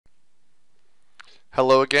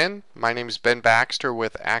Hello again, my name is Ben Baxter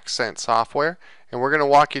with Accent Software, and we're going to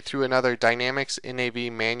walk you through another Dynamics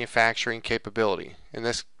NAV manufacturing capability. In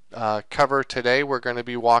this cover today, we're going to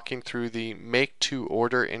be walking through the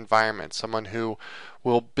make-to-order environment, someone who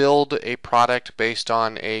will build a product based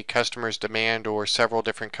on a customer's demand or several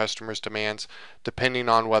different customers' demands, depending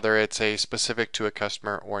on whether it's specific to a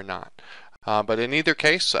customer or not. But in either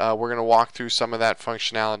case, we're going to walk through some of that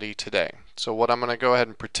functionality today. So what I'm going to go ahead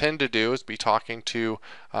and pretend to do is be talking to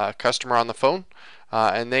a customer on the phone,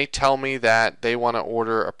 and they tell me that they want to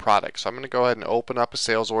order a product. So I'm going to go ahead and open up a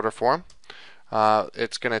sales order for them.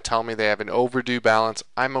 It's going to tell me they have an overdue balance.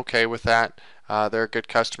 I'm okay with that. They're a good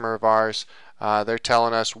customer of ours. They're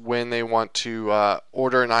telling us when they want to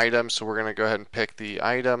order an item, so we're going to go ahead and pick the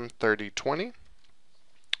item 3020.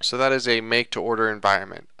 So that is a make-to-order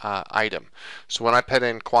environment item. So when I put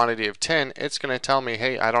in quantity of 10, it's going to tell me,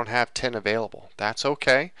 hey, I don't have 10 available. That's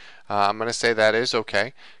okay. I'm going to say that is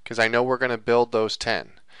okay because I know we're going to build those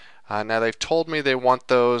 10. Now they've told me they want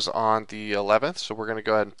those on the 11th, so we're going to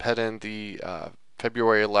go ahead and put in the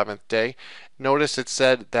February 11th day. Notice it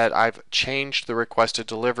said that I've changed the requested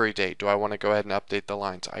delivery date. Do I want to go ahead and update the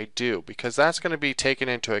lines? I do, because that's going to be taken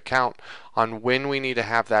into account on when we need to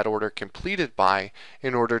have that order completed by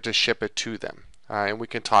in order to ship it to them. And we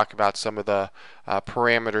can talk about some of the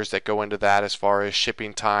parameters that go into that as far as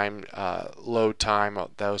shipping time, load time,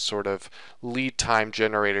 those sort of lead time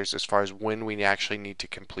generators as far as when we actually need to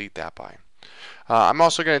complete that by. I'm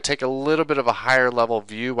also going to take a little bit of a higher level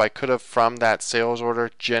view. I could have from that sales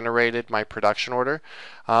order generated my production order,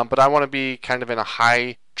 but I want to be kind of in a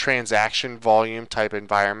high transaction volume type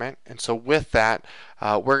environment. And so with that,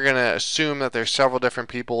 we're going to assume that there's several different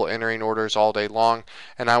people entering orders all day long,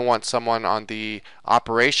 and I want someone on the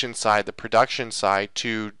operation side, the production side,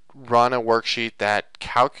 to run a worksheet that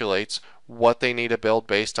calculates what they need to build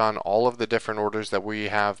based on all of the different orders that we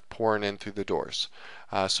have pouring in through the doors.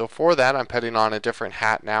 So for that, I'm putting on a different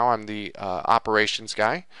hat now. I'm the operations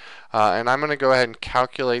guy, and I'm going to go ahead and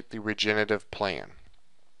calculate the Regenitive plan.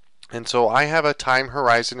 And so I have a time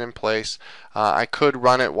horizon in place. I could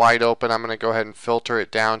run it wide open. I'm going to go ahead and filter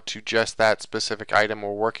it down to just that specific item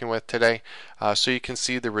we're working with today, so you can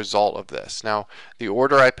see the result of this. Now, the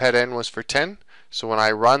order I put in was for 10. So when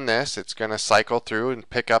I run this, it's going to cycle through and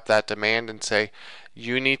pick up that demand and say,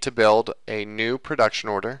 you need to build a new production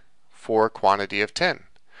order for a quantity of 10.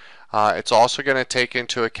 It's also going to take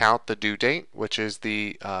into account the due date, which is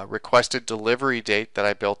the requested delivery date that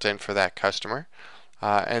I built in for that customer.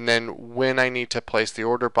 And then when I need to place the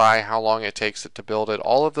order by, how long it takes it to build it.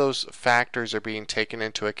 All of those factors are being taken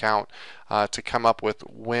into account to come up with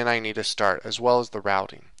when I need to start, as well as the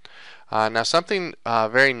routing. Now something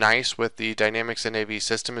very nice with the Dynamics NAV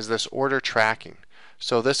system is this order tracking.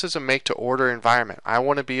 So this is a make-to-order environment. I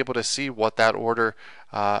want to be able to see what that order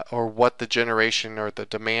or what the generation or the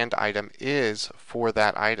demand item is for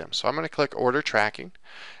that item. So I'm going to click Order Tracking,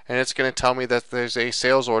 and it's going to tell me that there's a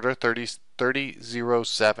sales order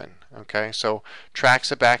 3007. Okay, so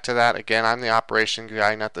tracks it back to that. Again, I'm the operation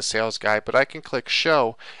guy, not the sales guy, but I can click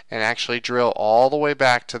Show and actually drill all the way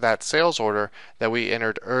back to that sales order that we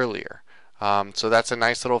entered earlier. So that's a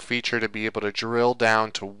nice little feature to be able to drill down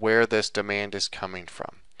to where this demand is coming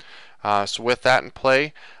from. So with that in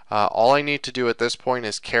play, all I need to do at this point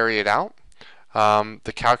is carry it out.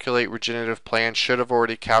 The Calculate Regenitive plan should have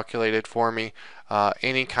already calculated for me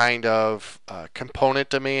any kind of component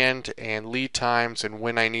demand and lead times and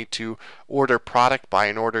when I need to order product by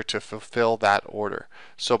in order to fulfill that order.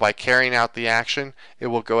 So by carrying out the action, it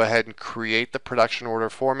will go ahead and create the production order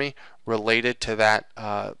for me related to that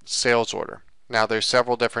sales order. Now there's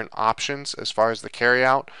several different options as far as the carry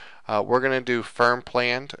out. We're going to do firm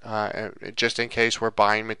planned just in case we're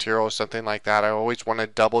buying material or something like that. I always want to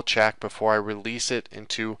double check before I release it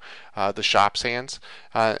into the shop's hands.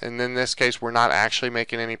 And in this case, we're not actually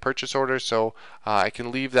making any purchase orders, so I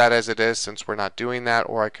can leave that as it is since we're not doing that,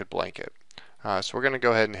 or I could blank it. So we're going to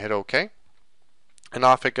go ahead and hit OK. And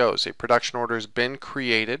off it goes. A production order has been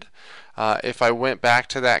created. If I went back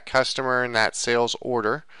to that customer and that sales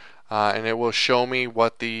order, and it will show me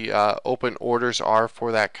what the open orders are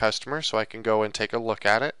for that customer, so I can go and take a look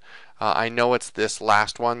at it. I know it's this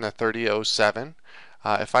last one, the 3007.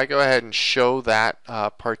 If I go ahead and show that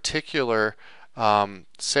particular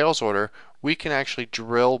sales order, we can actually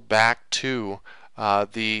drill back to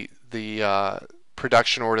the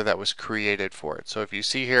production order that was created for it. So if you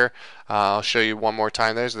see here, I'll show you one more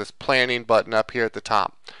time. There's this planning button up here at the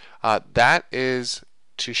top. That is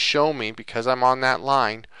to show me, because I'm on that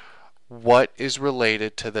line, what is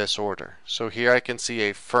related to this order. So here I can see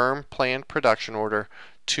a firm planned production order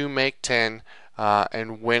to make 10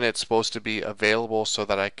 and when it's supposed to be available so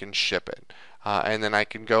that I can ship it. And then I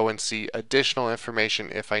can go and see additional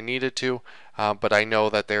information if I needed to, but I know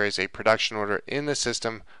that there is a production order in the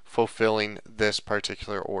system fulfilling this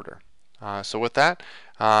particular order. So with that,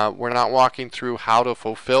 we're not walking through how to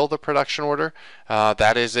fulfill the production order.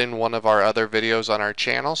 That is in one of our other videos on our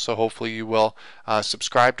channel, so hopefully you will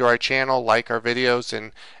subscribe to our channel, like our videos,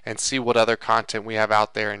 and see what other content we have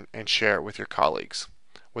out there and share it with your colleagues.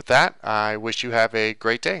 With that, I wish you have a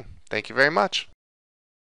great day. Thank you very much.